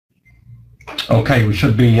Okay, we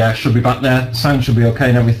should be back there. Sound should be okay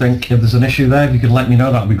and everything. If there's an issue there, if you could let me know,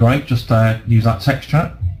 that would be great. Just use that text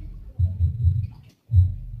chat.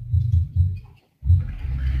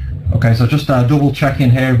 Okay, so just double checking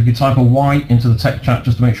here. If you could type a Y into the text chat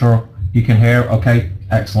just to make sure you can hear. Okay,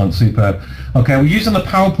 excellent, superb. Okay, we're using the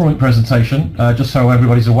PowerPoint presentation, just so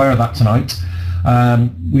everybody's aware of that tonight.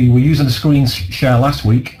 We were using the screen share last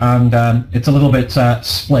week, and it's a little bit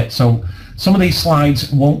split. So some of these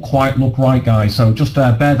slides won't quite look right, guys. So just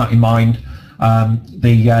bear that in mind.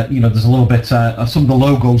 There's a little bit. Some of the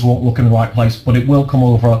logos won't look in the right place, but it will come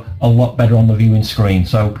over a lot better on the viewing screen.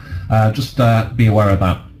 So just be aware of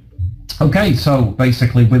that. Okay, so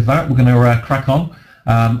basically with that, we're going to crack on.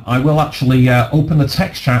 I will actually open the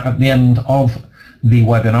text chat at the end of the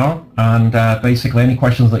webinar, and basically any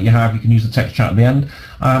questions that you have, you can use the text chat at the end.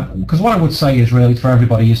 Because what I would say is really for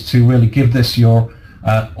everybody is to really give this your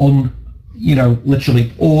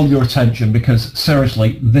literally all your attention, because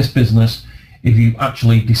seriously, this business, if you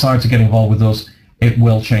actually decide to get involved with us, it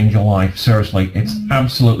will change your life. Seriously, it's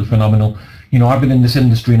absolutely phenomenal. I've been in this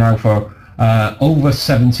industry now for over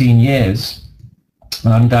 17 years,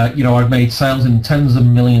 and I've made sales in tens of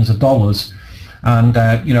millions of dollars, and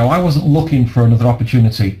I wasn't looking for another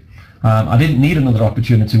opportunity. I didn't need another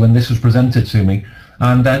opportunity when this was presented to me.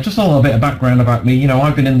 And just a little bit of background about me.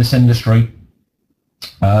 I've been in this industry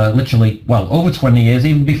literally, over 20 years,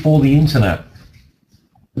 even before the internet.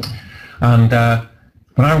 And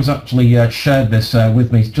when I was actually shared this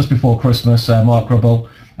with me just before Christmas, Mark Grubble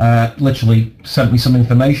literally sent me some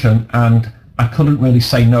information, and I couldn't really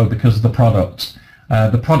say no because of the product.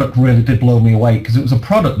 The product really did blow me away, because it was a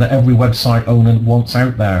product that every website owner wants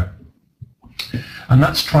out there, and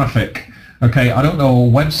that's traffic. Okay, I don't know a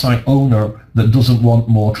website owner that doesn't want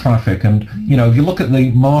more traffic. And if you look at the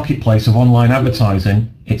marketplace of online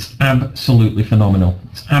advertising, it's absolutely phenomenal.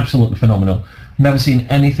 It's absolutely phenomenal. Never seen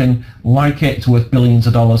anything like it. It's worth billions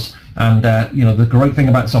of dollars. And the great thing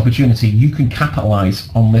about this opportunity, you can capitalize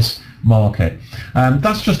on this market.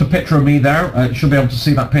 That's just a picture of me there. You should be able to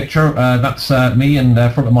see that picture. That's me in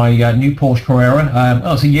front of my new Porsche Carrera.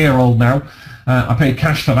 It's a year old now. I paid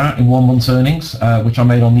cash for that in 1 month's earnings, which I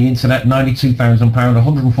made on the internet, £92,000,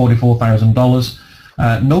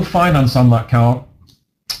 $144,000. No finance on that car.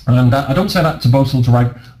 And I don't say that to boast or to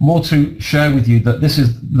brag, more to share with you that this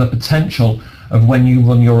is the potential of when you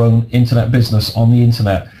run your own internet business on the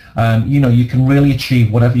internet. You can really achieve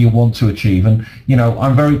whatever you want to achieve. And,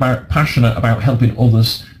 I'm very passionate about helping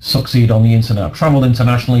others succeed on the internet. I've traveled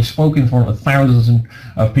internationally, spoken in front of thousands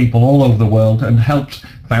of people all over the world, and helped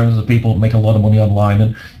thousands of people make a lot of money online.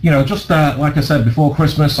 And, just like I said, before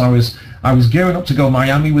Christmas, I was gearing up to go to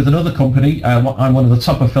Miami with another company. I'm one of the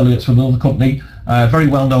top affiliates with another company, very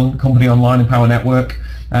well-known company online in Power Network.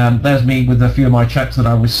 There's me with a few of my checks that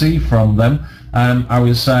I received from them. I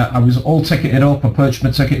was all ticketed up. I purchased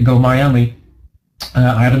my ticket to go to Miami.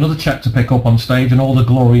 I had another check to pick up on stage, and all the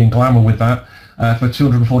glory and glamour with that, for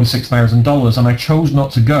 $246,000, and I chose not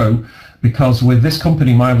to go because with this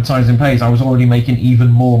company, My Advertising Pays, I was already making even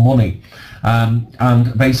more money.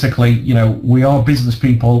 And basically, we are business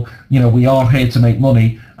people. We are here to make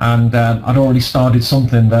money, and I'd already started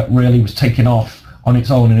something that really was taking off on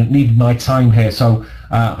its own, and it needed my time here. So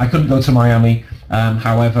I couldn't go to Miami.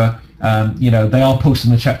 However, they are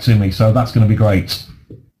posting the check to me, so that's going to be great.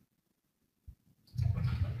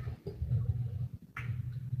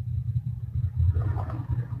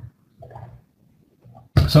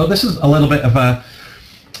 So this is a little bit of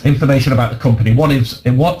information about the company. What is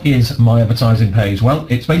My Advertising Pays? Well,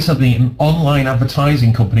 it's basically an online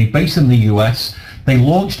advertising company based in the US. They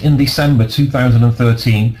launched in December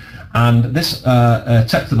 2013. And this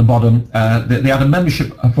text at the bottom, they had a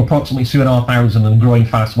membership of approximately 2,500 and growing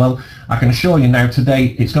fast. Well, I can assure you now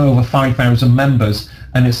today it's got over 5,000 members,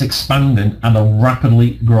 and it's expanding at a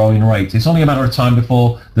rapidly growing rate. It's only a matter of time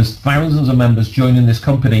before there's thousands of members joining this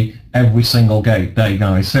company every single day,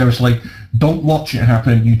 guys. Seriously, don't watch it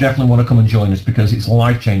happen. You definitely want to come and join us, because it's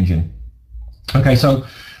life-changing. Okay, so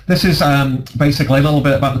this is basically a little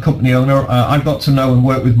bit about the company owner. I've got to know and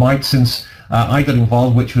work with Mike since I got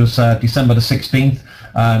involved, which was December the 16th.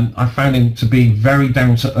 I found him to be very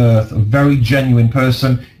down-to-earth, a very genuine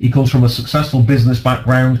person. He comes from a successful business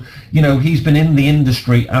background. He's been in the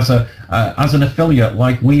industry as an affiliate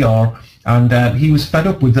like we are, and he was fed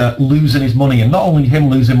up with losing his money. And not only him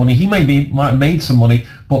losing money, he might have made some money,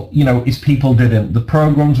 but his people didn't. The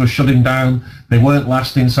programs were shutting down. They weren't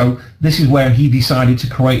lasting. So this is where he decided to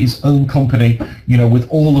create his own company, with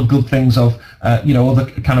all the good things of other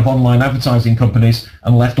kind of online advertising companies,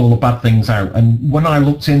 and left all the bad things out. And when I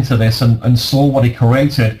looked into this and saw what he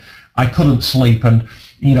created, I couldn't sleep. And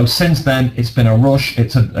You know, since then, it's been a rush.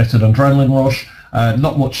 It's an adrenaline rush,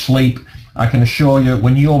 not much sleep. I can assure you,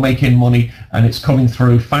 when you're making money and it's coming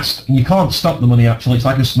through fast, and you can't stop the money actually, it's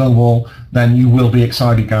like a snowball, then you will be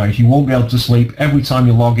excited, guys. You won't be able to sleep. Every time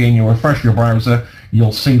you log in, you refresh your browser,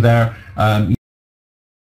 you'll see there,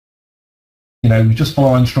 you know, you just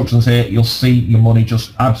follow our instructions here, you'll see your money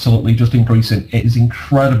just absolutely just increasing. It is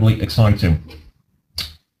incredibly exciting.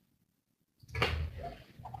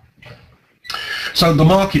 So the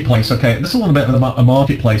marketplace, okay, this is a little bit of a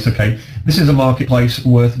marketplace, okay. This is a marketplace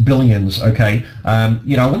worth billions, okay.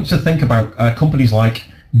 You know, I want you to think about companies like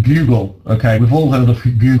Google, okay. We've all heard of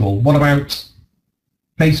Google. What about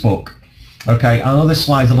Facebook? Okay, I know this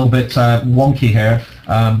slide's a little bit wonky here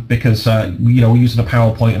because, you know, we're using a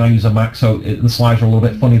PowerPoint and I use a Mac, so the slides are a little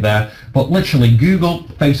bit funny there. But literally, Google,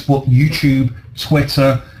 Facebook, YouTube,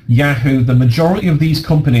 Twitter, Yahoo, the majority of these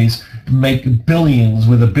companies make billions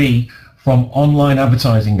with a B from online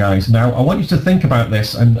advertising, guys. Now, I want you to think about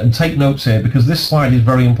this and take notes here because this slide is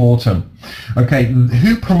very important. Okay,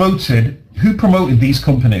 who promoted these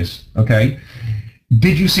companies? Okay,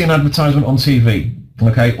 did you see an advertisement on TV?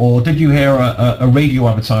 Okay, or did you hear a radio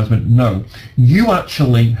advertisement? No. You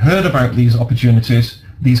actually heard about these opportunities,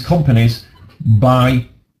 these companies, by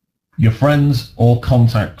your friends or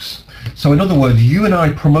contacts. So in other words, you and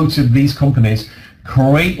I promoted these companies,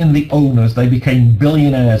 creating the owners. They became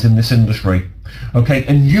billionaires in this industry. Okay,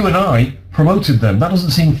 and you and I promoted them. That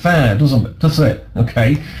doesn't seem fair, does it?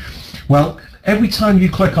 Okay, well, every time you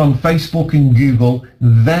click on Facebook and Google,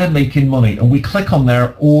 they're making money, and we click on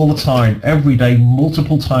there all the time, every day,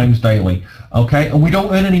 multiple times daily. Okay, and we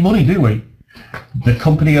don't earn any money, do we? The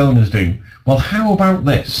company owners do. Well, how about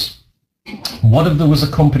this? What if there was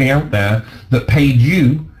a company out there that paid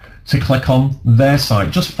you to click on their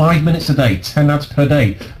site, just 5 minutes a day, 10 ads per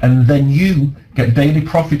day, and then you get daily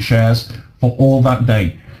profit shares for all that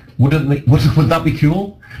day? Would that be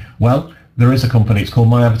cool? Well, there is a company, it's called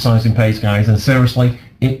My Advertising Pays, guys, and seriously,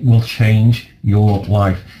 it will change your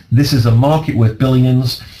life. This is a market worth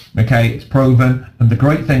billions, okay, it's proven, and the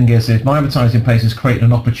great thing is My Advertising Pays is creating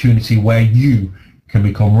an opportunity where you can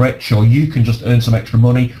become rich, or you can just earn some extra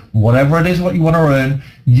money. Whatever it is what you want to earn,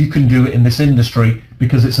 you can do it in this industry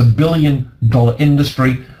because it's $1 billion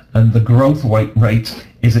industry and the growth rate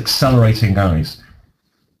is accelerating, guys.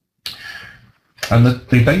 And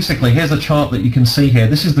basically, here's a chart that you can see here.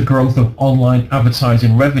 This is the growth of online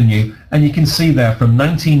advertising revenue, and you can see there from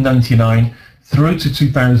 1999 through to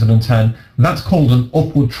 2010, that's called an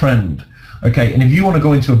upward trend. Okay, and if you want to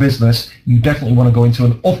go into a business, you definitely want to go into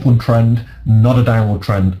an upward trend, not a downward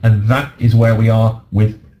trend. And that is where we are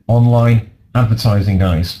with online advertising,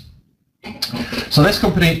 guys. So this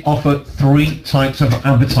company offer 3 types of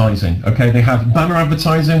advertising. Okay, they have banner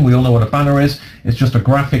advertising. We all know what a banner is. It's just a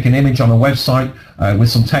graphic, an image on a website with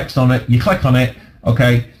some text on it. You click on it,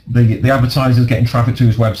 okay, the advertiser is getting traffic to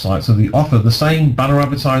his website. So they offer the same banner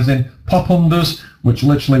advertising, pop-unders, which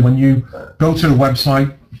literally when you go to a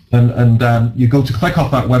website, and you go to click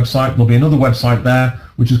off that website, there'll be another website there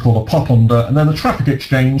which is called a pop-under, and then the traffic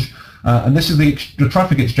exchange, and this is the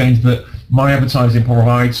traffic exchange that My Advertising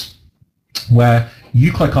provides, where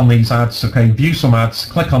you click on these ads, okay, view some ads,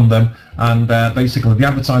 click on them, and basically the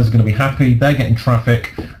advertiser is going to be happy, they're getting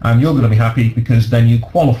traffic, and you're going to be happy because then you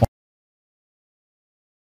qualify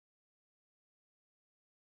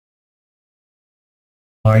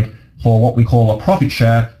for what we call a profit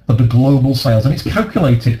share for the global sales, and it's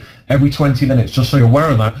calculated every 20 minutes, just so you're aware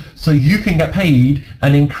of that. So you can get paid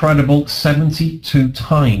an incredible 72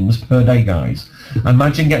 times per day, guys.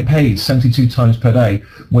 Imagine getting paid 72 times per day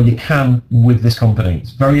when you can with this company.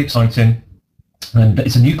 It's very exciting, and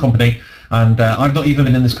it's a new company, and I've not even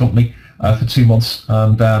been in this company for 2 months,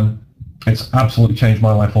 and it's absolutely changed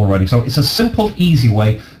my life already. So it's a simple, easy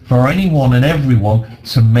way for anyone and everyone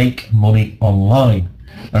to make money online.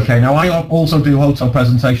 Okay, now I also do hotel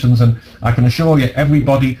presentations, and I can assure you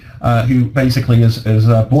everybody who basically has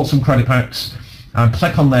bought some credit packs and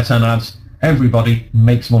click on their 10 ads, everybody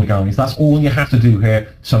makes money, guys. That's all you have to do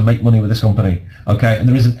here to make money with this company. Okay, and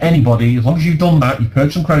there isn't anybody, as long as you've done that, you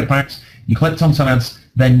purchased some credit packs, you clicked on 10 ads,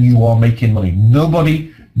 then you are making money.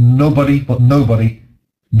 Nobody,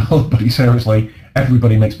 seriously,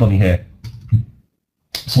 everybody makes money here,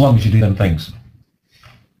 so long as you do them things.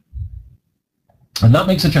 And that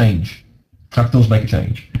makes a change. That does make a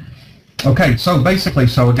change. Okay, so basically,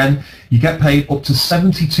 so again, you get paid up to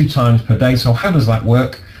 72 times per day. So how does that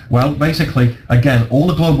work? Well, basically, again, all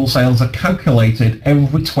the global sales are calculated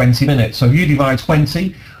every 20 minutes. So if you divide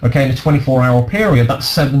 20, okay, in a 24-hour period, that's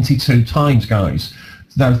 72 times, guys.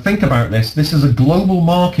 Now think about this. This is a global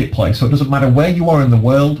marketplace, so it doesn't matter where you are in the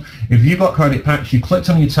world. If you've got credit packs, you clicked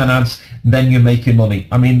on your 10 ads, then you're making money.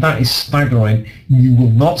 I mean, that is staggering. You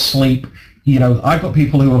will not sleep. You know, I've got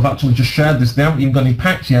people who have actually just shared this. They haven't even got any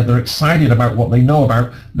packs yet. They're excited about what they know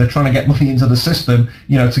about. They're trying to get money into the system,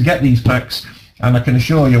 you know, to get these packs. And I can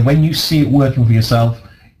assure you, when you see it working for yourself,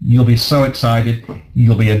 you'll be so excited.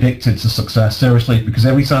 You'll be addicted to success, seriously, because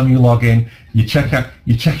every time you log in, you check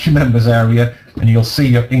your members area, and you'll see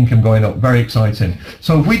your income going up. Very exciting.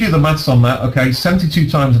 So if we do the maths on that, okay, 72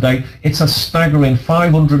 times a day, it's a staggering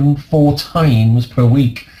 504 times per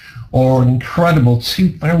week, or an incredible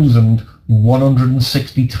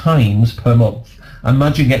 2,160 times per month.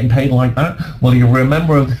 Imagine getting paid like that. Well, you're a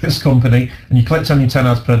member of this company and you clicked on your 10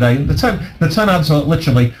 ads per day. The 10 ads are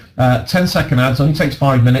literally 10-second ads, only takes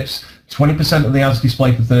 5 minutes, 20% of the ads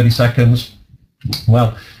display for 30 seconds.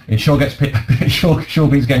 Well, it sure gets paid, it sure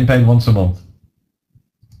beats getting paid once a month.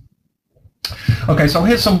 Okay, so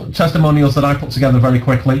here's some testimonials that I put together very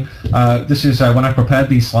quickly. This is when I prepared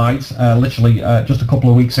these slides, literally just a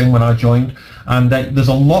couple of weeks in when I joined, and there's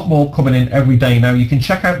a lot more coming in every day now. You can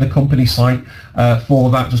check out the company site for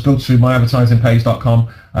that. Just go to myadvertisingpays.com,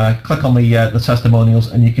 click on the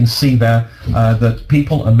testimonials, and you can see there that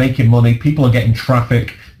people are making money, people are getting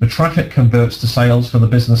traffic. The traffic converts to sales for the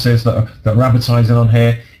businesses that are advertising on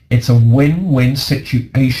here. It's a win-win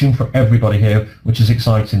situation for everybody here, which is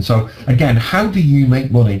exciting. So again, how do you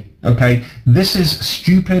make money? Okay, this is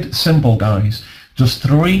stupid simple, guys. Just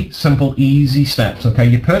 3 simple, easy steps. Okay,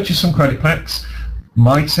 you purchase some credit packs.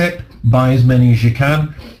 My tip, buy as many as you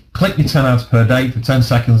can. Click your 10 ads per day for 10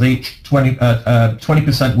 seconds each.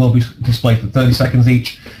 20% will be displayed for 30 seconds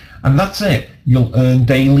each. And that's it. You'll earn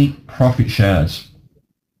daily profit shares.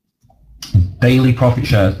 Daily profit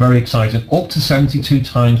shares, very exciting, up to 72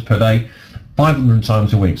 times per day, 500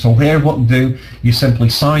 times a week. So here what you do, you simply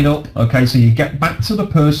sign up, okay, so you get back to the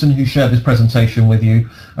person who shared this presentation with you,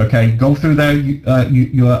 okay, go through their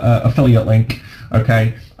your affiliate link,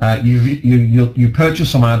 okay, you purchase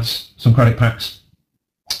some ads, some credit packs,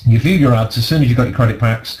 you view your ads as soon as you got your credit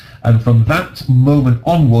packs, and from that moment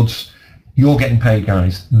onwards, you're getting paid,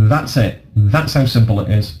 guys. That's it. That's how simple it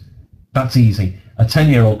is. That's easy. A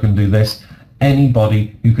 10-year-old can do this.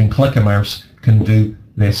 Anybody who can click a mouse can do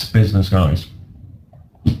this business, guys.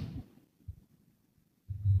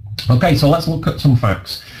 Okay, so let's look at some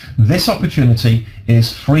facts. This opportunity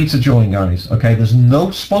is free to join, guys. Okay, there's no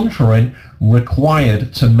sponsoring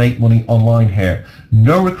required to make money online here.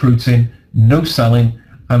 No recruiting, no selling,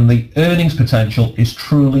 and the earnings potential is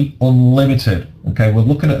truly unlimited. Okay, we're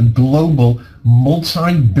looking at a global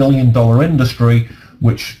multi-billion-dollar industry,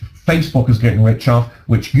 which Facebook is getting rich off,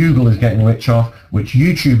 which Google is getting rich off, which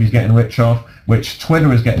YouTube is getting rich off, which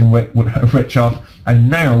Twitter is getting rich off, and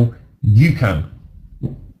now you can.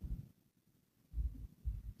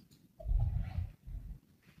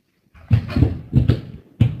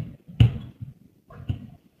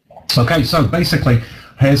 Okay, so basically,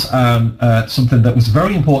 here's something that was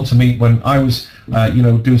very important to me when I was,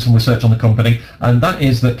 doing some research on the company, and that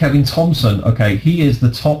is that Kevin Thompson. Okay, he is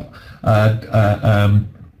the top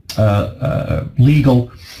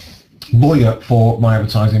legal lawyer for My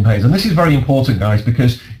Advertising Pays, and this is very important, guys,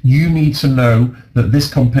 because you need to know that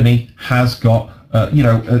this company has got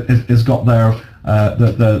has got their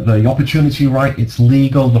the opportunity right. It's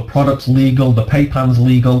legal, the product's legal, the pay plan's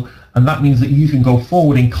legal, and that means that you can go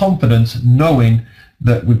forward in confidence, knowing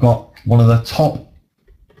that we've got one of the top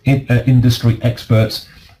industry experts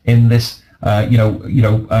in this,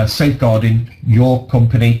 safeguarding your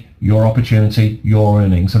company, your opportunity, your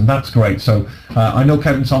earnings, and that's great. So I know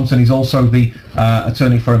Kevin Thompson. He's also the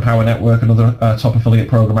attorney for Empower Network, another top affiliate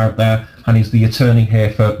program out there, and he's the attorney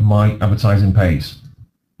here for My Advertising Pays.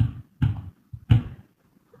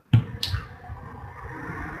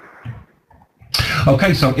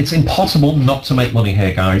 Okay, so it's impossible not to make money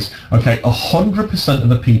here, guys. Okay, 100% of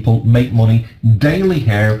the people make money daily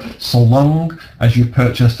here, so long as you've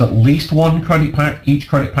purchased at least one credit pack. Each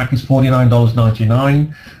credit pack is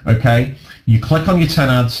 $49.99. Okay, you click on your 10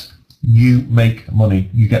 ads, you make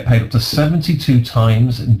money. You get paid up to 72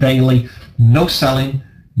 times daily. No selling,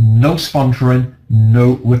 no sponsoring,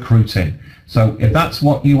 no recruiting. So if that's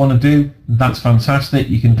what you want to do, that's fantastic.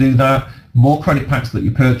 You can do that. More credit packs that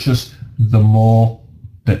you purchase, the more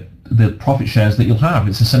the profit shares that you'll have.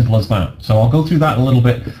 It's as simple as that. So I'll go through that a little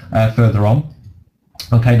bit further on.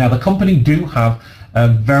 Okay, now the company do have a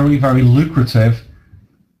very, very lucrative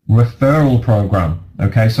referral program.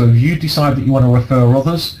 Okay, so if you decide that you want to refer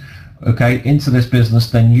others, okay, into this business,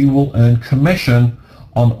 then you will earn commission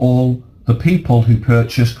on all the people who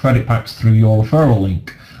purchase credit packs through your referral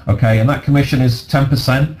link. okay, and that commission is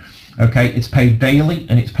 10%. Okay, it's paid daily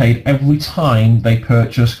and it's paid every time they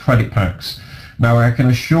purchase credit packs. Now I can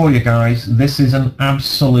assure you guys, this is an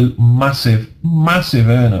absolute massive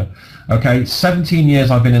earner. Okay, 17 years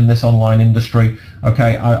I've been in this online industry.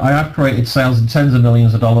 Okay, I have created sales in tens of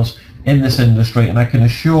millions of dollars in this industry, and I can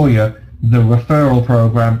assure you the referral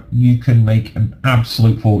program, you can make an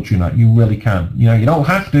absolute fortune at. You really can. You know, you don't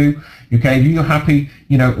have to. Okay, if you're happy,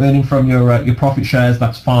 you know, earning from your profit shares,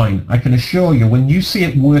 that's fine. I can assure you, when you see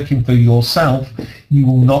it working for yourself, you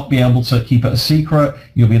will not be able to keep it a secret.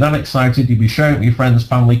 You'll be that excited. You'll be sharing it with your friends,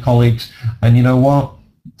 family, colleagues, and you know what?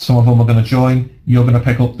 Some of them are going to join. You're going to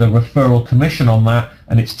pick up the referral commission on that,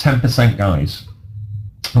 and it's 10%, guys.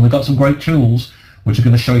 And we've got some great tools which are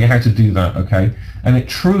going to show you how to do that. Okay, and it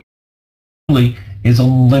truly is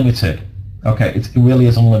unlimited. Okay, it really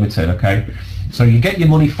is unlimited. Okay, so you get your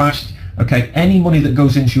money fast. Okay, any money that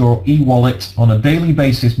goes into your e-wallet on a daily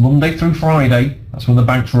basis, Monday through Friday, that's when the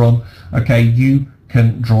banks run. Okay, you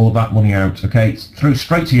can draw that money out. Okay, it's through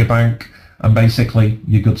straight to your bank, and basically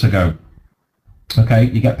you're good to go. Okay,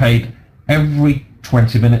 you get paid every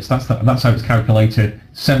 20 minutes. That's how it's calculated.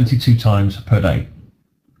 72 times per day.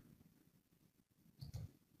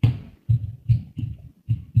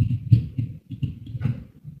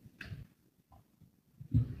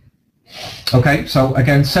 Okay, so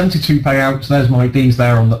again, 72 payouts. There's my D's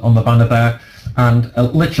there on the banner there, and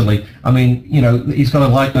literally, I mean, you know, he's got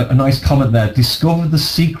a nice comment there. Discover the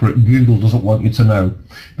secret Google doesn't want you to know,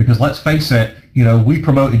 because let's face it, you know, we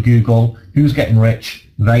promoted Google. Who's getting rich?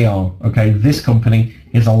 They are. Okay, this company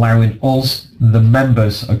is allowing us, the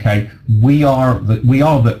members. Okay, we are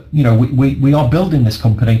you know, we are building this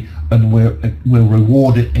company, and we're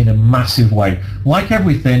rewarded in a massive way. Like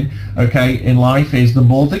everything, okay, in life, is the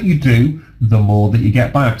more that you do, the more that you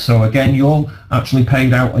get back. So again, you're actually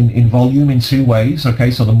paid out in volume in two ways. Okay,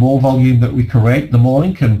 so the more volume that we create, the more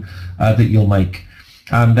income that you'll make.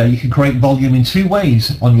 And you can create volume in two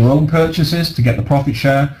ways: on your own purchases to get the profit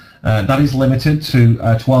share. That is limited to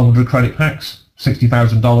 1,200 credit packs,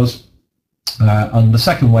 $60,000. And the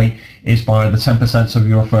second way is by the 10% of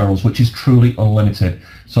your referrals, which is truly unlimited.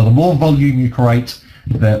 So the more volume you create,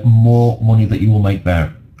 the more money that you will make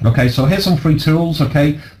there. Okay, so here's some free tools.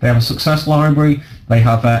 Okay, they have a success library. They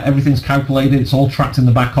have everything's calculated. It's all tracked in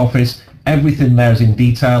the back office. Everything there is in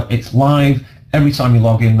detail. It's live. Every time you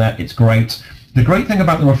log in there, it's great. The great thing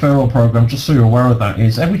about the referral program, just so you're aware of that,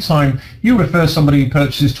 is every time you refer somebody who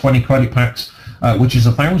purchases 20 credit packs, which is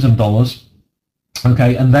 $1,000,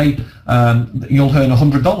 okay, and you'll earn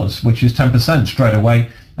 $100, which is 10% straight away.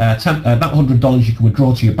 That $100 you can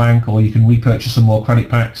withdraw to your bank, or you can repurchase some more credit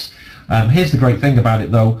packs. Here's the great thing about it,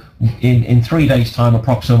 though. In 3 days' time,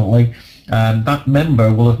 approximately, that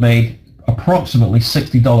member will have made approximately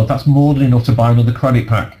 $60. That's more than enough to buy another credit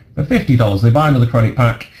pack. For $50, they buy another credit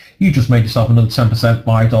pack. You just made yourself another 10%,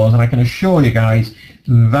 $5, and I can assure you guys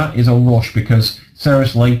that is a rush, because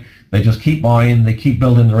seriously, they just keep buying, they keep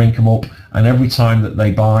building their income up, and every time that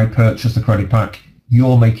they purchase the credit pack,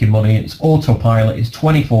 you're making money. It's autopilot, it's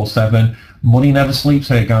 24/7. Money never sleeps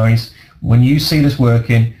here, guys. When you see this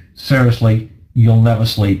working, seriously, you'll never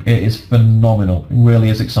sleep. It is phenomenal. It really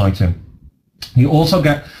is exciting. You also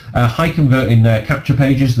get high converting capture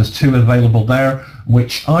pages. There's 2 available there,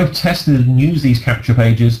 which I've tested and used these capture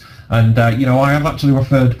pages, and you know, I have actually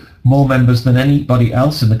referred more members than anybody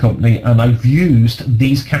else in the company, and I've used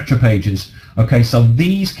these capture pages. Okay, so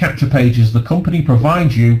these capture pages the company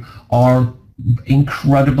provides you are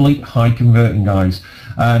incredibly high converting, guys.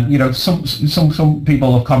 You know, some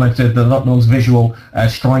people have commented they're not as visual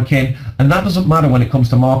striking, and that doesn't matter when it comes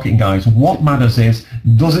to marketing, guys. What matters is,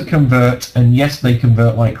 does it convert? And yes, they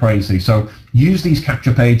convert like crazy. So use these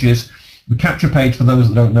capture pages. The capture page, for those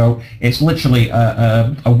that don't know, it's literally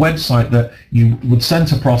a website that you would send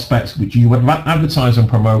to prospects, which you would advertise and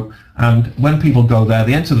promote, and when people go there,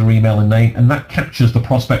 they enter their email and name, and that captures the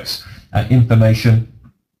prospect's information,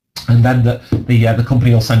 and then the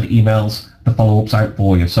company will send emails, the follow-ups out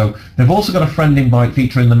for you. So they've also got a friend invite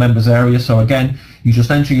feature in the members area. So again, you just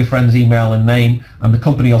enter your friend's email and name, and the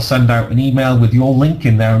company will send out an email with your link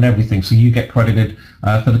in there and everything, so you get credited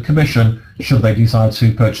for the commission should they decide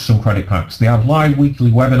to purchase some credit packs. They have live weekly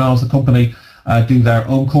webinars. The company do their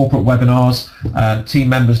own corporate webinars. Team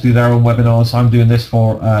members do their own webinars. I'm doing this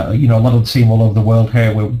for you know, a lot of the team all over the world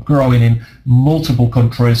here. We're growing in multiple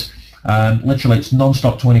countries. Literally, it's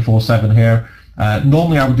non-stop 24/7 here.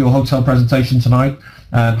 Normally I would do a hotel presentation tonight,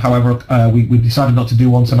 however we decided not to do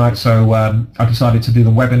one tonight, so I decided to do the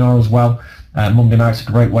webinar as well. Monday night's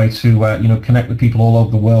a great way to connect with people all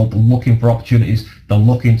over the world. They're looking for opportunities. They're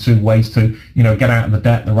looking to ways to get out of the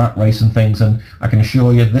debt, the rat race and things. And I can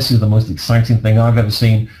assure you this is the most exciting thing I've ever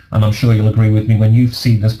seen, and I'm sure you'll agree with me when you've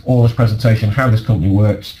seen all this presentation, how this company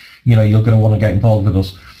works. You're going to want to get involved with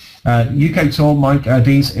us. UK tour, Mike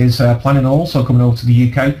Dees is planning on also coming over to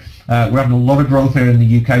the UK. We're having a lot of growth here in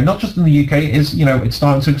the UK, not just in the UK. It's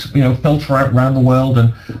starting to filter out around the world,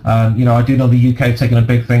 and I do know the UK taking a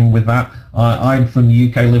big thing with that. I'm from the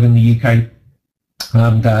UK, live in the UK,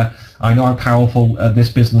 and I know how powerful this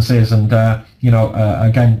business is. And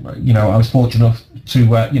again, I was fortunate enough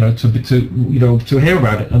to hear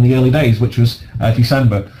about it in the early days, which was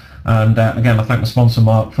December. And again, I thank the sponsor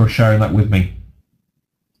Mark for sharing that with me.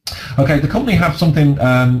 Okay, the company have something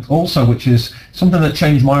also, which is something that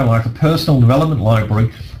changed my life, a personal development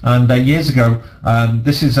library. And years ago,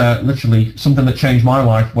 this is literally something that changed my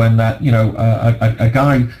life when, a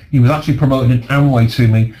guy, he was actually promoting an Amway to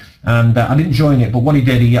me, and I didn't join it, but what he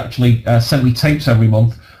did, he actually sent me tapes every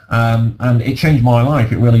month. And it changed my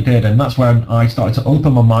life, it really did, and that's when I started to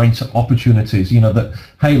open my mind to opportunities. That,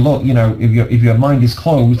 hey, look, if your mind is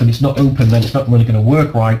closed and it's not open, then it's not really going to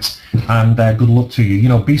work right, and good luck to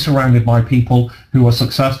you. Be surrounded by people who are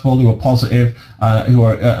successful, who are positive, who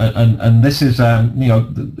are, and this is,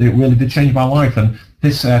 it really did change my life. And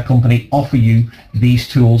this company offer you these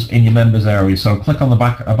tools in your members area. So click on the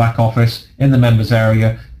back office in the members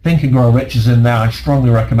area. Think and Grow Rich is in there. I strongly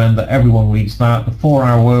recommend that everyone reads that. The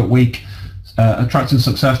 4-Hour Work Week, Attracting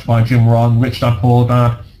Success by Jim Rohn, Rich Dad Poor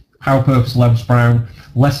Dad, Power Purpose, Les Brown,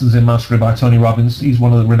 Lessons in Mastery by Tony Robbins. He's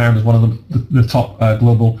renowned as one of the top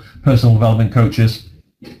global personal development coaches.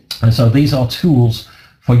 And so these are tools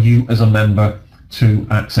for you as a member to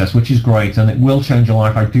access, which is great, and it will change your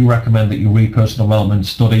life. I do recommend that you read personal development,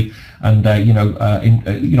 study, and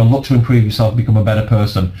look to improve yourself, become a better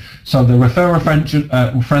person. So the refer a friend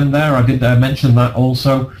there, I did mention that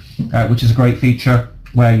also, which is a great feature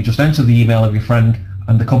where you just enter the email of your friend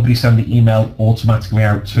and the company send the email automatically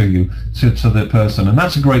out to you, to the person. And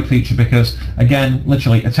that's a great feature because, again,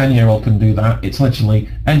 literally a 10-year-old can do that. It's literally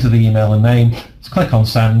enter the email and name, click on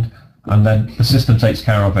send, and then the system takes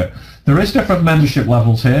care of it. There is different membership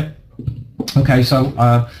levels here. Okay,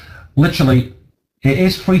 so literally it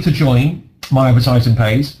is free to join. My Advertising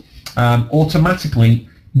Pays. Automatically,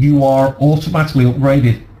 you are automatically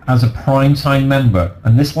upgraded as a prime-time member,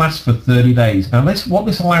 and this lasts for 30 days. Now, what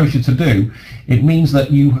this allows you to do, it means that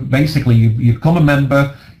you become a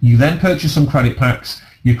member, you then purchase some credit packs.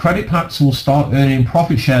 Your credit packs will start earning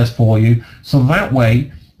profit shares for you, so that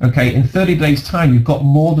way, okay, in 30 days' time, you've got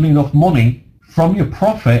more than enough money from your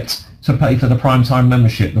profit to pay for the Primetime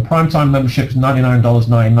membership. The Primetime membership is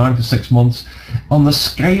 $99.99 for 6 months. On the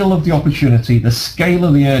scale of the opportunity, the scale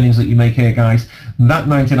of the earnings that you make here, guys, that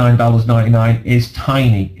 $99.99 is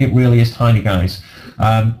tiny. It really is tiny, guys.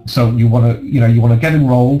 So you want to get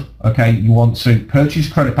enrolled. Okay, you want to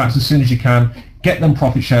purchase credit packs as soon as you can. Get them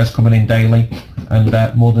profit shares coming in daily,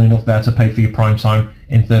 and more than enough there to pay for your Primetime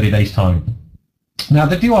in 30 days' time. Now,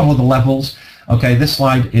 they do have other levels. Okay, this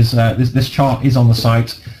slide is this chart is on the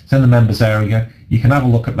site. It's in the members area. You can have a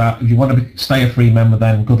look at that. If you want to stay a free member,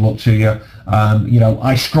 then good luck to you.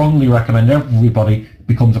 I strongly recommend everybody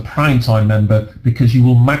becomes a Primetime member because you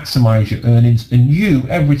will maximize your earnings, and you,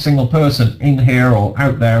 every single person in here or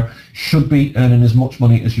out there, should be earning as much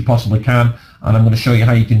money as you possibly can. And I'm going to show you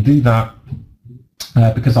how you can do that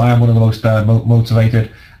because I am one of the most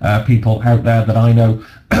motivated people out there that I know.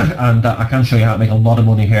 And I can show you how to make a lot of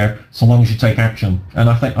money here, so long as you take action. And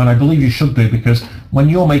I believe you should do, because when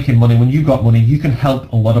you're making money, when you've got money, you can help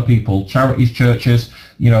a lot of people, charities, churches.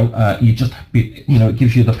 It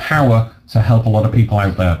gives you the power to help a lot of people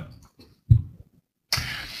out there.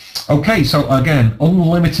 Okay, so again,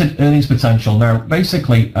 unlimited earnings potential. Now,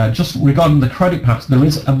 basically, just regarding the credit packs, there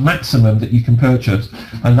is a maximum that you can purchase,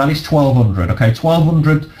 and that is $1,200. Okay,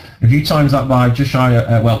 $1,200. If you times that by just shy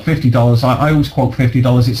of, $50, I always quote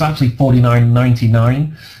 $50. It's actually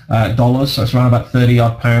 $49.99, so it's around about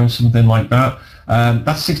 30-odd pounds, something like that.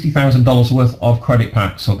 That's $60,000 worth of credit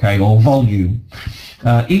packs, okay, or volume.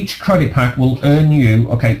 Each credit pack will earn you,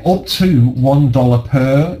 okay, up to $1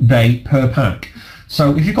 per day per pack.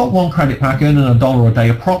 So if you've got one credit pack earning $1 a day,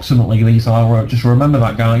 approximately, these are, just remember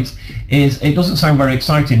that, guys, it doesn't sound very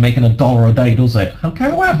exciting making $1 a day, does it? Okay,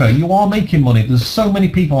 however, you are making money. There's so many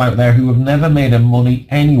people out there who have never made money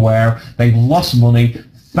anywhere. They've lost money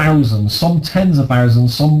thousands, some tens of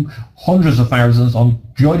thousands, some hundreds of thousands on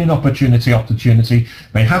joining opportunity.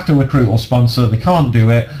 They have to recruit or sponsor. They can't do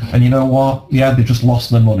it, and you know what? Yeah, they just lost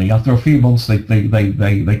their money after a few months.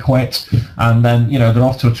 They quit, and then they're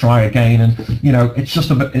off to try again. And it's just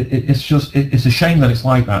it's a shame that it's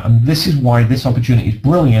like that. And this is why this opportunity is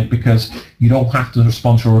brilliant, because you don't have to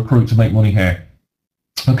sponsor or recruit to make money here.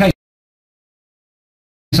 Okay.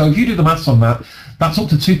 So if you do the maths on that, that's up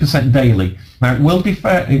to 2% daily. Now it will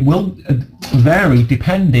vary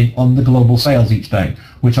depending on the global sales each day,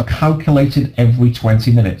 which are calculated every 20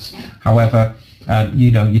 minutes. However,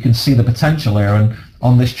 you can see the potential here, and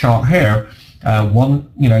on this chart here,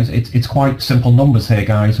 it's quite simple numbers here,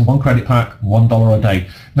 guys. One credit pack, $1 a day.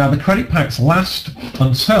 Now the credit packs last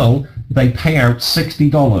until they pay out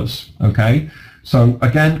 $60. Okay, so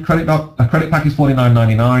again, a credit pack is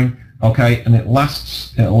 $49.99. Okay, and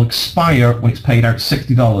it'll expire when it's paid out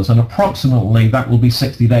 $60, and approximately that will be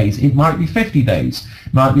 60 days. It might be 50 days,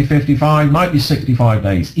 might be 55, might be 65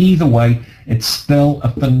 days. Either way, it's still a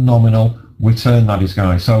phenomenal return, that is,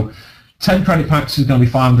 guys. So 10 credit packs is going to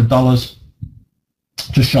be $500,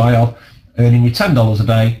 just shy of, earning you $10 a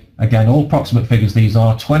day. Again, all approximate figures these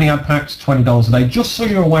are. 20 ad packs, $20 a day. Just so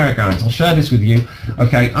you're aware, guys, I'll share this with you.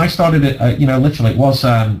 Okay, I started it, literally it was,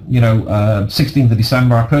 16th of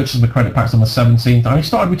December. I purchased my credit packs on the 17th. I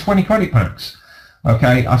started with 20 credit packs.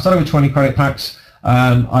 Okay, I started with 20 credit packs.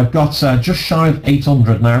 I've got just shy of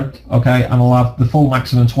 800 now. Okay, and I'll have the full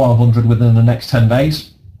maximum 1,200 within the next 10 days.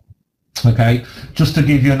 Okay, just to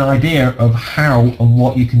give you an idea of how and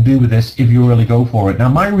what you can do with this if you really go for it. Now,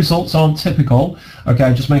 my results aren't typical.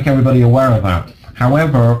 Okay, just make everybody aware of that.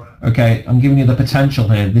 However, okay, I'm giving you the potential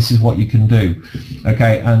here. This is what you can do.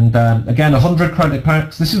 Okay, and again, 100 credit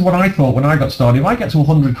packs. This is what I thought when I got started. If I get to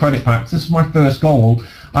 100 credit packs, this is my first goal.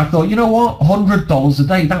 I thought, you know what, $100 a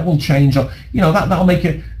day, that will change. That'll make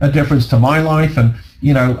a difference to my life. And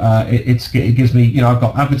it gives me, I've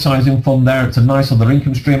got advertising fund there. It's a nice other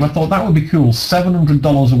income stream. I thought that would be cool.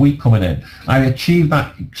 $700 a week coming in. I achieved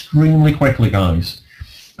that extremely quickly, guys.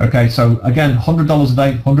 Okay, so again, $100 a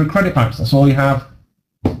day, 100 credit packs. That's all you have.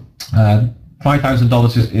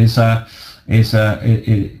 $5,000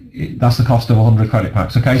 that's the cost of 100 credit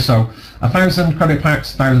packs. Okay, so 1,000 credit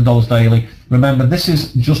packs, $1,000 daily. Remember, this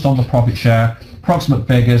is just on the profit share, approximate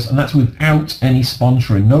figures, and that's without any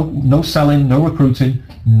sponsoring. No selling, no recruiting,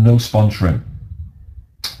 no sponsoring.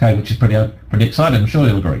 Okay, which is pretty exciting. I'm sure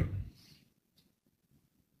you'll agree.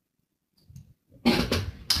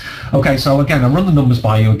 Okay, so again, I'll run the numbers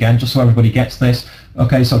by you again, just so everybody gets this.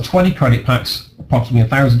 Okay, so 20 credit packs, approximately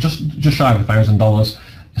 1,000, just shy of $1,000.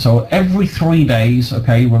 So every 3 days,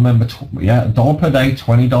 okay, remember, $1 per day,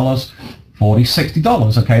 $20, $40,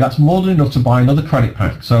 $60. Okay, that's more than enough to buy another credit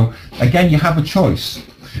pack. So again, you have a choice.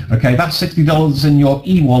 Okay, that's $60 in your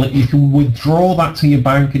e-wallet. You can withdraw that to your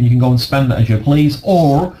bank and you can go and spend it as you please.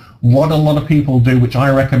 Or what a lot of people do, which I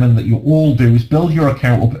recommend that you all do, is build your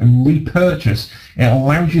account up and repurchase. It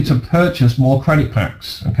allows you to purchase more credit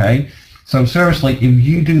packs. Okay, so seriously, if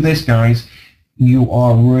you do this, guys, you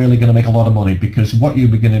are really going to make a lot of money, because what you're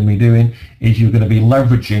going to be doing is you're going to be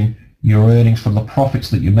leveraging your earnings from the profits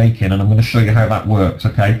that you're making, and I'm going to show you how that works.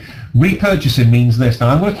 Okay, repurchasing means this. Now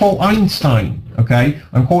I'm going to quote Einstein. Okay,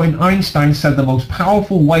 I'm quoting Einstein. Said the most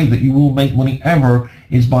powerful way that you will make money ever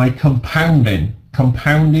is by compounding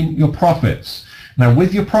your profits. Now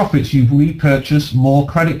with your profits, you've repurchased more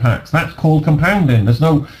credit packs. That's called compounding. There's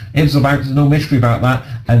no ifs about it, there's no mystery about that,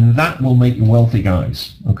 and that will make you wealthy,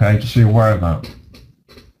 guys. Okay, just so you're aware of that.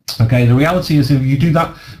 Okay, the reality is if you do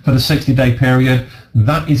that for the 60-day period,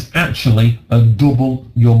 that is actually a double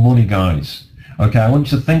your money, guys. Okay, I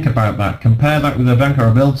want you to think about that. Compare that with a bank or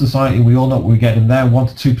a build society. We all know what we get in there, 1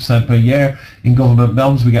 to 2% per year. In government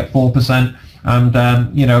bonds, we get 4%. And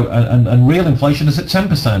and real inflation is at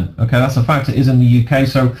 10%. Okay, that's a fact. It is in the UK.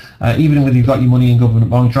 So even when you've got your money in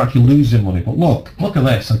government bonds, you're actually losing money. But look at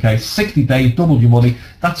this. Okay, 60 days, double your money.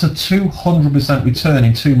 That's a 200% return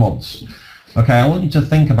in 2 months. Okay, I want you to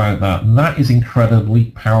think about that. That is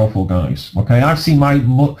incredibly powerful, guys. Okay, I've seen my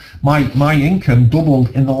income doubled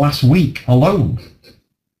in the last week alone.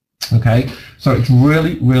 Okay, so it's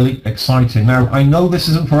really, really exciting. Now, I know this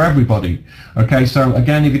isn't for everybody. Okay, so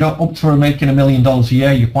again, if you're not up for making $1 million a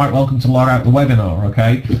year, you're quite welcome to log out the webinar.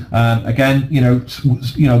 Okay, again,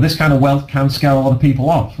 this kind of wealth can scare a lot of people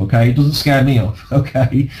off. Okay, it doesn't scare me off.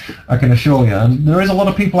 Okay, I can assure you. And there is a lot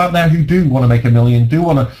of people out there who do want to make $1 million. Do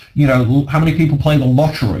want to, how many people play the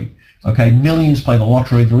lottery? Okay, millions play the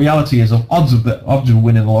lottery. The reality is, the odds of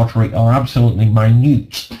winning the lottery are absolutely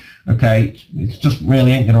minute. Okay, it just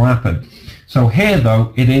really ain't going to happen. So here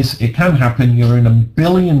though, it can happen. You're in $1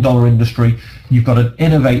 billion industry. You've got an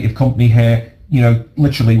innovative company here, you know,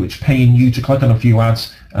 literally which paying you to click on a few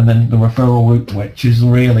ads, and then the referral route, which is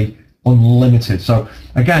really unlimited. So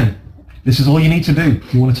again, this is all you need to do.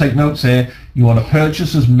 If you want to take notes here, you want to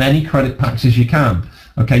purchase as many credit packs as you can.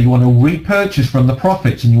 Okay, you want to repurchase from the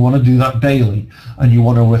profits, and you want to do that daily, and you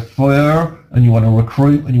want to refer, and you want to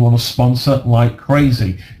recruit, and you want to sponsor like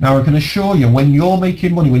crazy. Now I can assure you, when you're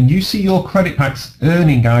making money, when you see your credit packs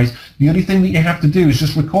earning, guys, the only thing that you have to do is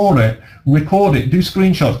just record it, do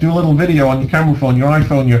screenshots, do a little video on your camera phone, your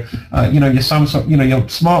iPhone, your your Samsung, your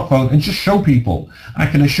smartphone, and just show people. I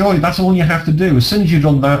can assure you that's all you have to do. As soon as you've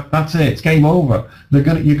done that, that's it. It's game over. You're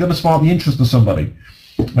gonna spark the interest of somebody.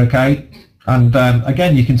 Okay. And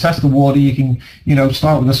again, you can test the water. You can,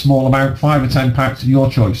 start with a small amount, 5 or 10 packs of your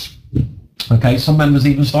choice. Okay, some members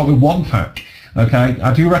even start with 1 pack. Okay,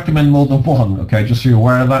 I do recommend more than 1. Okay, just so you're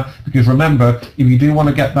aware of that, because remember, if you do want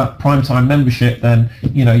to get that primetime membership, then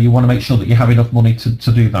you want to make sure that you have enough money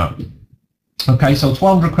to do that. Okay, so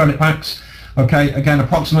 1,200 credit packs. Okay, again,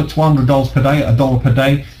 approximate $1,200 per day, $1 per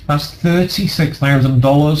day. That's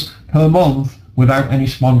 $36,000 per month. Without any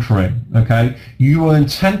sponsoring. Okay, you earn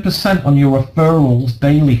 10% on your referrals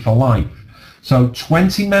daily for life. So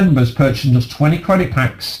 20 members purchasing just 20 credit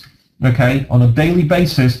packs, okay, on a daily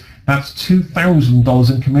basis, that's $2,000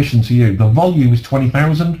 in commission to you. The volume is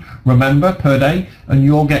 20,000, remember, per day, and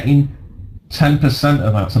you're getting 10%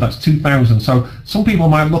 of that, so that's 2,000. So some people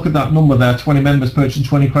might look at that number there, 20 members purchasing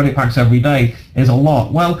 20 credit packs every day is a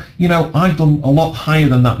lot. Well, I've done a lot higher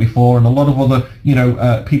than that before, and a lot of other,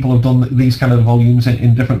 people have done these kind of volumes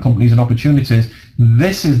in different companies and opportunities.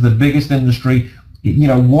 This is the biggest industry,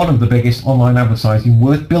 one of the biggest online advertising,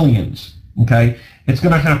 worth billions. Okay, it's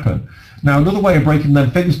going to happen. Now, another way of breaking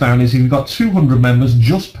them figures down is if you've got 200 members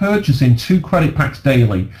just purchasing 2 credit packs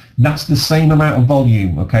daily, that's the same amount of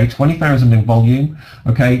volume, okay? 20,000 in volume,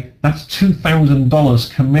 okay? That's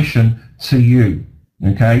 $2,000 commission to you,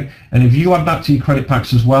 okay? And if you add that to your credit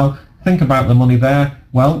packs as well, think about the money there.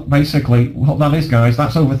 Well, basically, what that is, guys,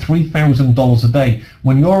 that's over $3,000 a day.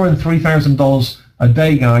 When you're in $3,000 a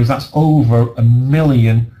day, guys, that's over $1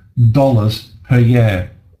 million per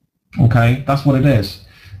year, okay? That's what it is.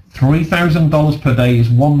 $3,000 per day is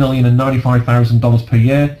 $1,095,000 per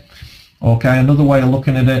year. Okay, another way of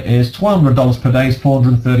looking at it is $1,200 per day is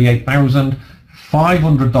 $438,000.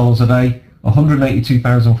 $500 a day,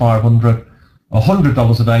 $182,500.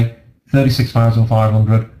 $100 a day,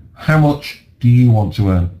 $36,500. How much do you want to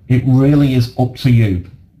earn? It really is up to you.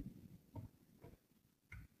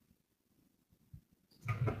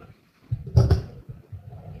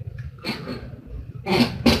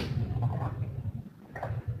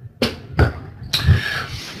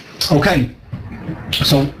 Okay,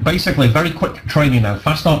 so basically very quick training now,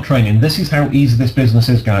 fast start training. This is how easy this business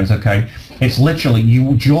is, guys, okay? It's literally,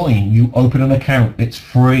 you join, you open an account, it's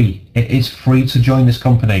free. It is free to join this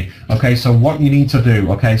company, okay? So what you need to do,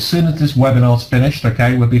 okay, as soon as this webinar's finished,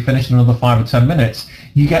 okay, we'll be finished in another 5 or 10 minutes,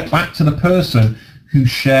 you get back to the person who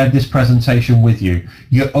shared this presentation with you.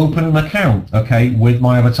 You open an account, okay, with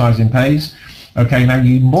My Advertising Pays. Okay, now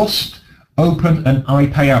you must open an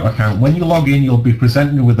iPayout account. When you log in, you'll be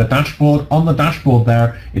presented with a dashboard. On the dashboard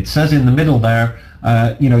there, it says in the middle there,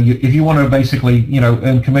 if you want to basically,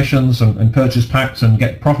 earn commissions and purchase packs and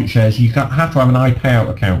get profit shares, you have to have an iPayout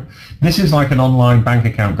account. This is like an online bank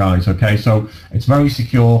account, guys, okay? So it's very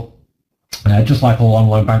secure, just like all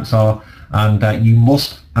online banks are, and you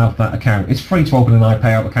must have that account. It's free to open an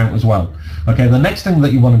iPayout account as well. Okay, the next thing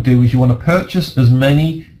that you want to do is you want to purchase as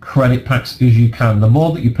many credit packs as you can. The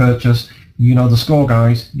more that you purchase, the score,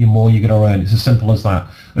 guys, the more you're going to earn. It's as simple as that.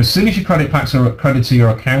 As soon as your credit packs are credited to your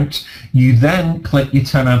account, you then click your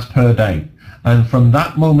 10 ads per day. And from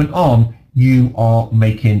that moment on, you are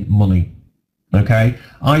making money. Okay?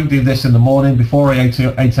 I do this in the morning before 8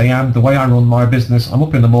 a.m. The way I run my business, I'm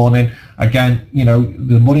up in the morning. Again,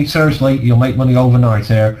 the money, seriously, you'll make money overnight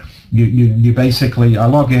here. You basically, I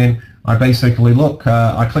log in, I basically look,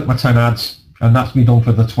 I click my 10 ads, and that's me done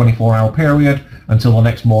for the 24-hour period until the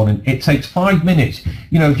next morning. It takes 5 minutes.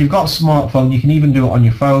 If you've got a smartphone, you can even do it on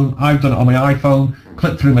your phone. I've done it on my iPhone,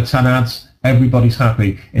 click through my 10 ads, everybody's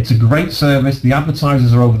happy. It's a great service. The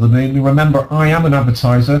advertisers are over the moon. Remember, I am an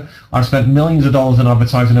advertiser. I've spent millions of dollars in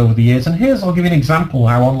advertising over the years, and I'll give you an example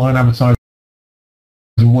how online advertising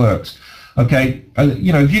works. Okay,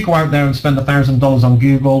 if you go out there and spend $1,000 on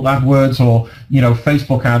Google AdWords or,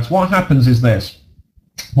 Facebook ads, what happens is this.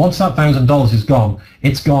 Once that $1,000 is gone,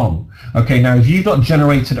 it's gone. Okay, now if you've not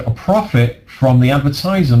generated a profit from the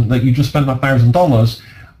advertisement that you just spent that $1,000,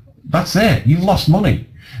 that's it. You've lost money.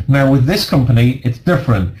 Now with this company, it's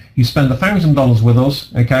different. You spend $1,000 with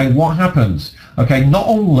us, okay, what happens? Okay, not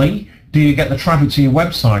only do you get the traffic to your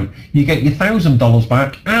website, you get your $1,000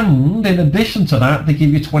 back, and in addition to that, they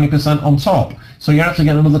give you 20% on top. So you actually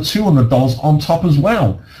get another $200 on top as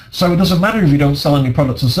well. So it doesn't matter if you don't sell any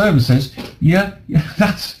products or services. Yeah,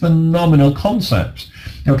 that's phenomenal concept.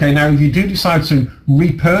 Okay, now if you do decide to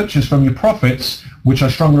repurchase from your profits, which I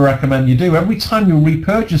strongly recommend you do, every time you're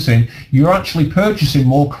repurchasing, you're actually purchasing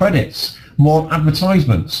more credits, more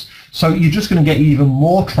advertisements. So you're just going to get even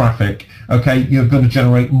more traffic. Okay, you're going to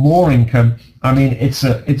generate more income. I mean, it's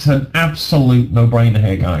an absolute no-brainer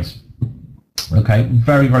here, guys. Okay,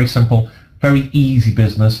 very, very simple, very easy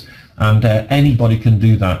business, and anybody can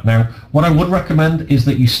do that. Now, what I would recommend is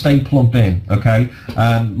that you stay plugged in, okay?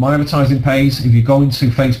 My advertising pays. If you go into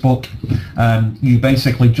Facebook, you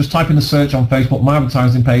basically just type in the search on Facebook, my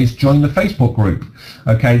advertising pays, join the Facebook group.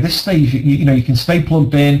 Okay, this stage, you know, you can stay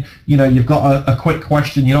plugged in. You know, you've got a quick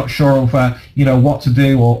question, you're not sure of, you know, what to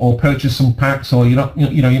do, or purchase some packs, or you're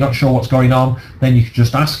not sure what's going on, then you can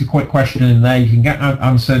just ask a quick question in there. You can get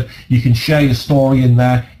answered. You can share your story in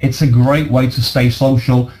there. It's a great way to stay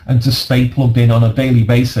social and to stay plugged in on a daily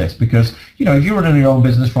basis, because, you know, if you're running your own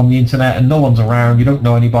business from the internet and no one's around, you don't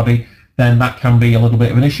know anybody, then that can be a little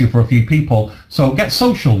bit of an issue for a few people. So get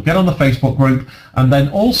social, get on the Facebook group, and then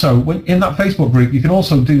also in that Facebook group, you can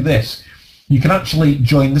also do this. You can actually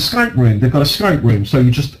join the Skype room. They've got a Skype room, so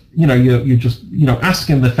you just, you know, you just, you know, ask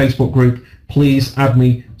in the Facebook group, please add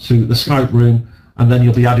me to the Skype room, and then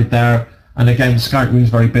you'll be added there. And again, the Skype room is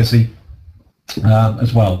very busy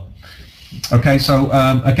as well. Okay, so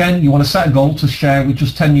again, you want to set a goal to share with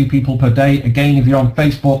just 10 new people per day. Again, if you're on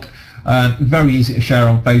Facebook, very easy to share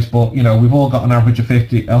on Facebook. You know, we've all got an average of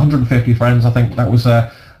 150 friends. I think that was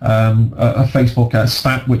a Facebook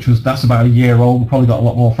stat, that's about a year old. We've probably got a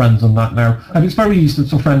lot more friends than that now. And it's very easy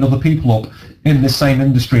to friend other people up in this same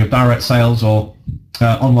industry of direct sales or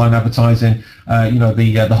online advertising, you know,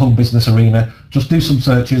 the home business arena. Just do some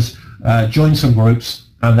searches, join some groups,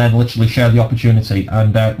 and then literally share the opportunity.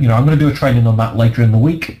 And, you know, I'm going to do a training on that later in the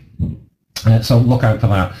week, so look out for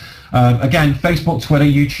that. Again, Facebook, Twitter,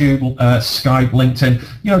 YouTube, Skype, LinkedIn,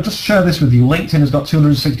 you know, just share this with you. LinkedIn has got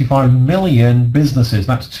 265 million businesses.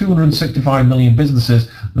 That's 265 million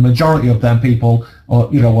businesses. The majority of them people, or,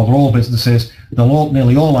 you know, well, they're all businesses. They'll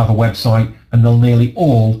nearly all have a website, and they'll nearly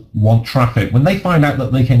all want traffic. When they find out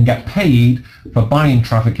that they can get paid for buying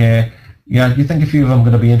traffic here, yeah, do you think a few of them are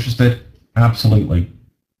going to be interested? Absolutely.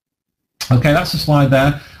 Okay, that's the slide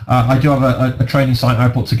there. I do have a training site I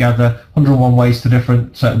put together, 101 ways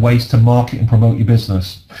to market and promote your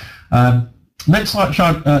business. Next slide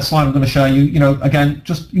I'm going to show you, you know, again,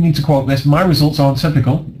 just you need to quote this, my results aren't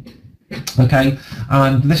typical, okay,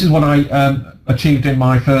 and this is what I achieved in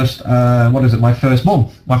my first, my first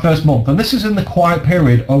month, and this is in the quiet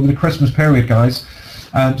period over the Christmas period, guys.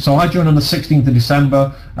 So I joined on the 16th of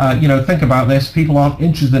December. You know, think about this. People aren't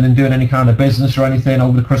interested in doing any kind of business or anything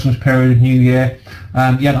over the Christmas period, New Year.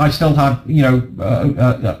 Yet I still had, you know,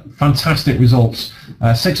 fantastic results.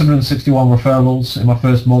 661 referrals in my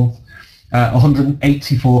first month.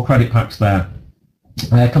 184 credit packs there.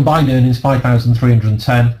 Combined earnings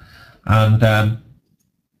 5,310, and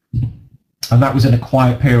that was in a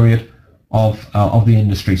quiet period of the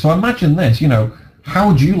industry. So imagine this, you know. How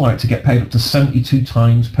would you like to get paid up to 72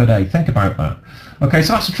 times per day? Think about that. Okay,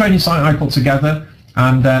 so that's a training site I put together,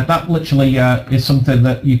 and that literally is something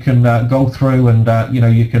that you can go through, and you know,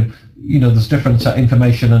 you can, you know, there's different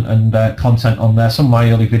information and content on there. Some of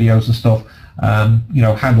my early videos and stuff. You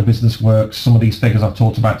know, how the business works. Some of these figures I've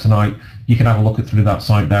talked about tonight. You can have a look at through that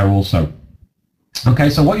site there also. Okay,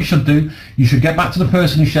 so what you should do, you should get back to the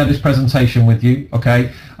person who shared this presentation with you.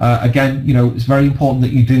 Okay, again, you know, it's very important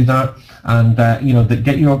that you do that, and you know, that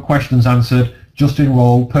get your questions answered. Just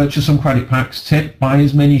enroll, purchase some credit packs, tip, buy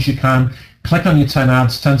as many as you can, click on your 10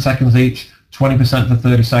 ads, 10 seconds each, 20% for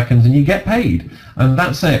 30 seconds, and you get paid. And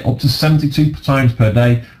that's it, up to 72 times per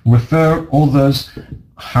day. Refer others.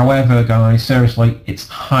 However, guys, seriously, it's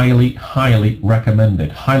highly, highly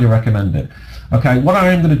recommended. Highly recommended. Okay, what I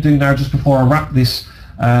am going to do now, just before I wrap this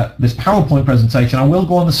this PowerPoint presentation, I will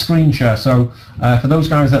go on the screen share. So for those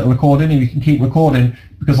guys that are recording, if you can keep recording,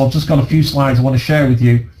 because I've just got a few slides I want to share with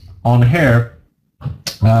you on here,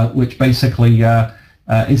 which basically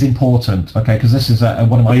is important. Okay, because this is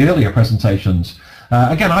one of my earlier presentations.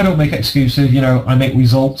 Again, I don't make excuses, you know, I make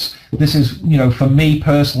results. This is, you know, for me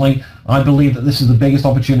personally, I believe that this is the biggest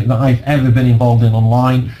opportunity that I've ever been involved in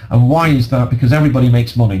online. And why is that? Because everybody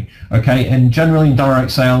makes money, okay? And generally in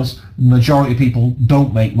direct sales, majority of people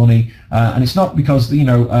don't make money, and it's not because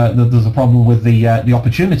there's a problem with the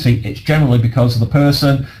opportunity. It's generally because of the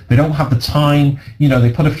person. They don't have the time.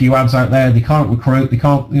 They put a few ads out there. They can't recruit. They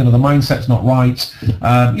can't. The mindset's not right.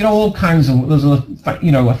 All kinds of. There's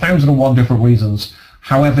 1,001 different reasons.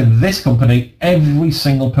 However, this company, every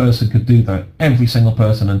single person could do that. Every single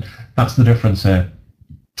person, and that's the difference here.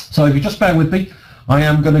 So if you just bear with me, I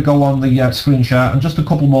am going to go on the screen share, and just a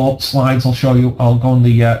couple more slides I'll show you. I'll go on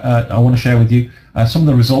the, I want to share with you some of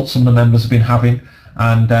the results some of the members have been having,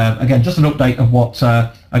 and again, just an update of what,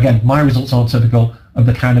 again, my results aren't typical of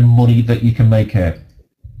the kind of money that you can make here.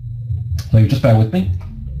 So you just bear with me.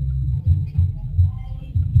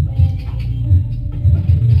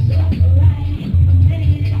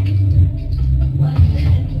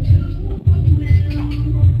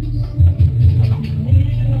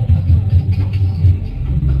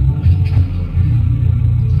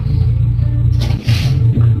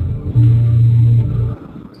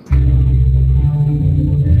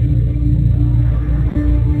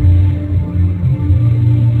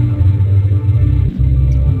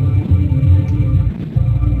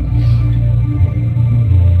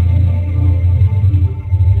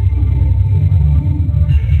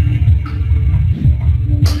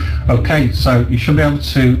 Okay, so you should be able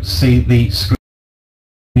to see the screen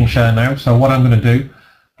share now. So what I'm going to do,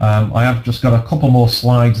 I have just got a couple more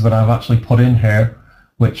slides that I've actually put in here,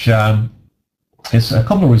 which is a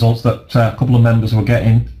couple of results that a couple of members were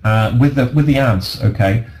getting with the ads.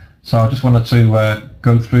 Okay, so I just wanted to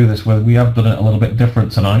go through this. Where we have done it a little bit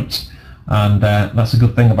different tonight, and that's a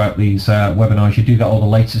good thing about these webinars. You do get all the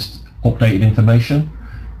latest updated information,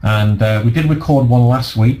 and we did record one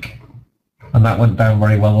last week, and that went down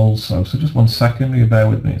very well also. So just 1 second, you bear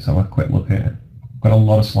with me. So a quick look here. Got a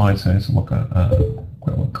lot of slides here, so look at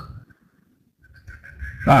quick look.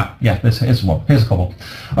 Yeah, here's one. Here's a couple.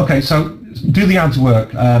 Okay, so do the ads work?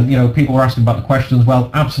 People were asking about the questions.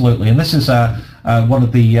 Well, absolutely. And this is one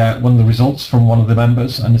of the results from one of the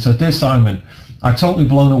members, and it says, "Dear Simon, I'm totally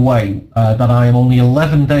blown away that I am only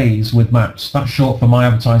 11 days with M.A.P.S. That's short for My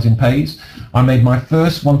Advertising Pays. I made my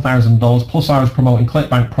first $1,000, plus I was promoting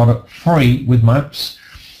ClickBank product free with M.A.P.S.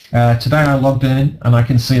 Today I logged in and I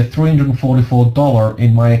can see a $344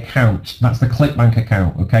 in my account. That's the ClickBank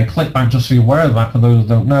account. Okay, ClickBank, just so you're aware of that, for those who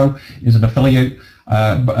don't know, is an affiliate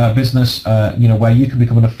business, where you can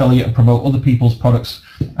become an affiliate and promote other people's products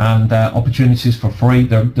and opportunities for free.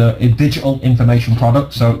 They're a digital information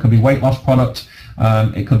product, so it could be weight loss product,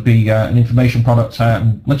 it could be an information product,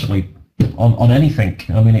 literally on anything.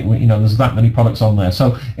 I mean, there's that many products on there.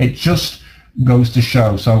 So it just goes to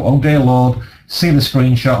show. So, oh dear Lord, see the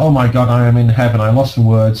screenshot. Oh my God, I am in heaven. I lost the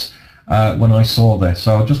words when I saw this.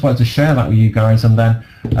 So I just wanted to share that with you guys. And then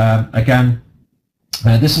again,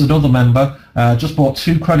 this is another member, just bought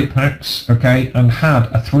 2 credit packs, okay, and had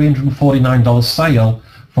a $349 sale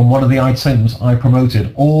from one of the items I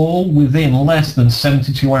promoted, all within less than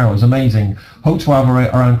 72 hours. Amazing. Hope to have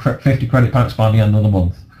around 50 credit packs by the end of the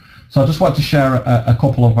month. So I just wanted to share a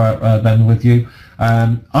couple of them with you.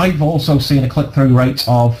 I've also seen a click-through rate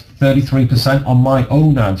of 33% on my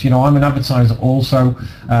own ads. I'm an advertiser also,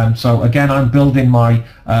 so again, I'm building my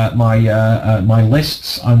my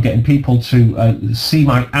lists. I'm getting people to see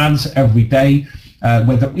my ads every day,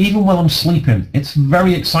 even while I'm sleeping. It's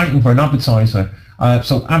very exciting for an advertiser.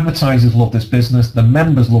 So advertisers love this business. The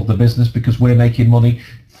members love the business because we're making money.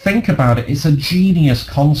 Think about it. It's a genius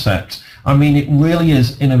concept. I mean, it really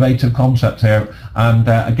is innovative concept here. And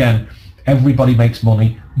again, everybody makes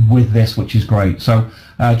money with this, which is great. So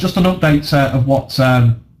just an update of what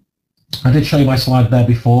I did show you my slide there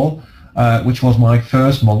before, which was my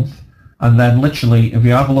first month. And then literally, if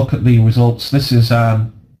you have a look at the results, this is, I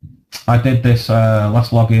did this,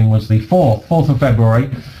 last login was the 4th of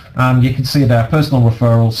February. And you can see there, personal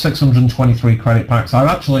referrals, 623 credit packs.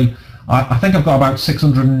 I think I've got about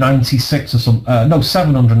 696 or some, no,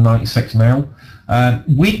 796 now.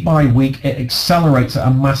 Week by week, it accelerates at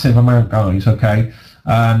a massive amount, guys, okay?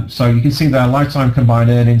 So you can see there, lifetime combined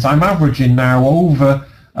earnings. I'm averaging now over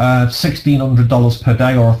 $1,600 per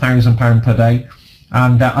day or £1,000 per day.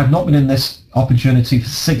 And I've not been in this opportunity for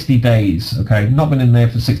 60 days, okay? Not been in there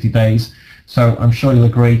for 60 days. So I'm sure you'll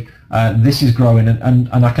agree, this is growing. And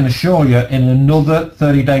I can assure you, in another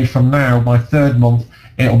 30 days from now, my 3rd month,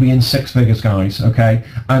 it'll be in six figures, guys, okay?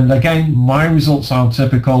 And again, my results aren't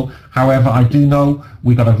typical. However, I do know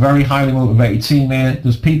we've got a very highly motivated team here.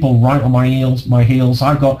 There's people right on my heels.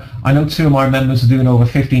 I know two of my members are doing over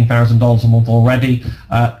 $15,000 a month already.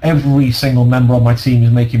 Every single member on my team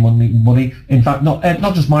is making money. In fact, not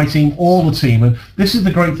just my team, all the team. And this is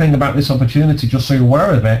the great thing about this opportunity, just so you're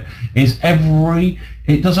aware of it, is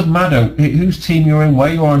it doesn't matter whose team you're in,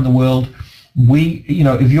 where you are in the world.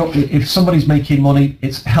 If somebody's making money,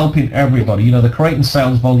 it's helping everybody. They're creating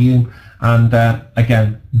sales volume, and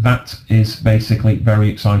again, that is basically very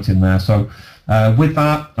exciting there. So with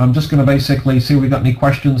that, I'm just going to basically see if we've got any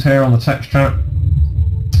questions here on the text chat.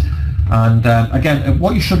 And again,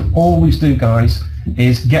 what you should always do, guys,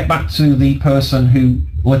 is get back to the person who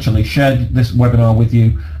literally shared this webinar with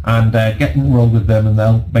you and get enrolled with them, and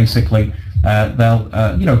they'll basically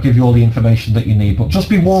give you all the information that you need. But just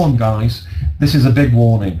be warned, guys, this is a big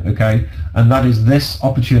warning, okay? And that is, this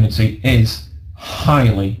opportunity is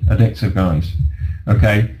highly addictive, guys,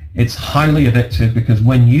 okay? It's highly addictive because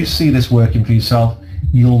when you see this working for yourself,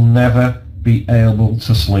 you'll never be able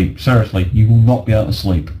to sleep. Seriously, you will not be able to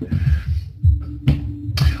sleep.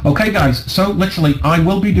 Okay, guys, so literally I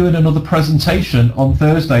will be doing another presentation on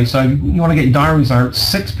Thursday, so you want to get your diaries out.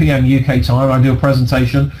 6 p.m. UK time, I do a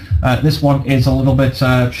presentation. This one is a little bit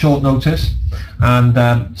short notice, and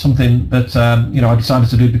something that I decided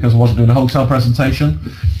to do because I wasn't doing a hotel presentation.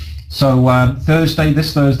 So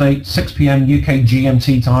this Thursday, 6 p.m. UK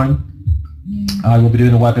GMT time, I will be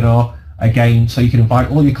doing a webinar again, so you can invite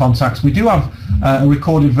all your contacts. We do have a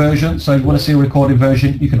recorded version, so if you want to see a recorded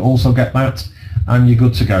version, you can also get that, and you're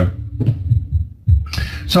good to go.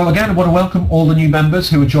 So again, I want to welcome all the new members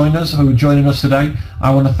who are joining us today.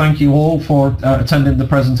 I want to thank you all for attending the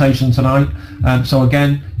presentation tonight. So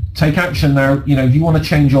again, take action now. If you want to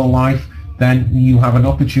change your life, then you have an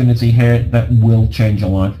opportunity here that will change your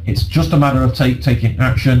life. It's just a matter of taking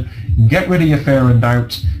action. Get rid of your fear and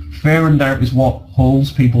doubt. Fear and doubt is what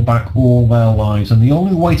holds people back all their lives. And the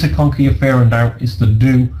only way to conquer your fear and doubt is to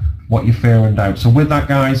do what you fear and doubt. So with that,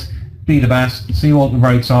 guys, be the best. See you all at the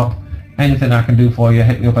very top. Anything I can do for you,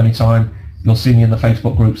 hit me up anytime. You'll see me in the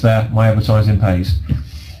Facebook groups there. My advertising pays.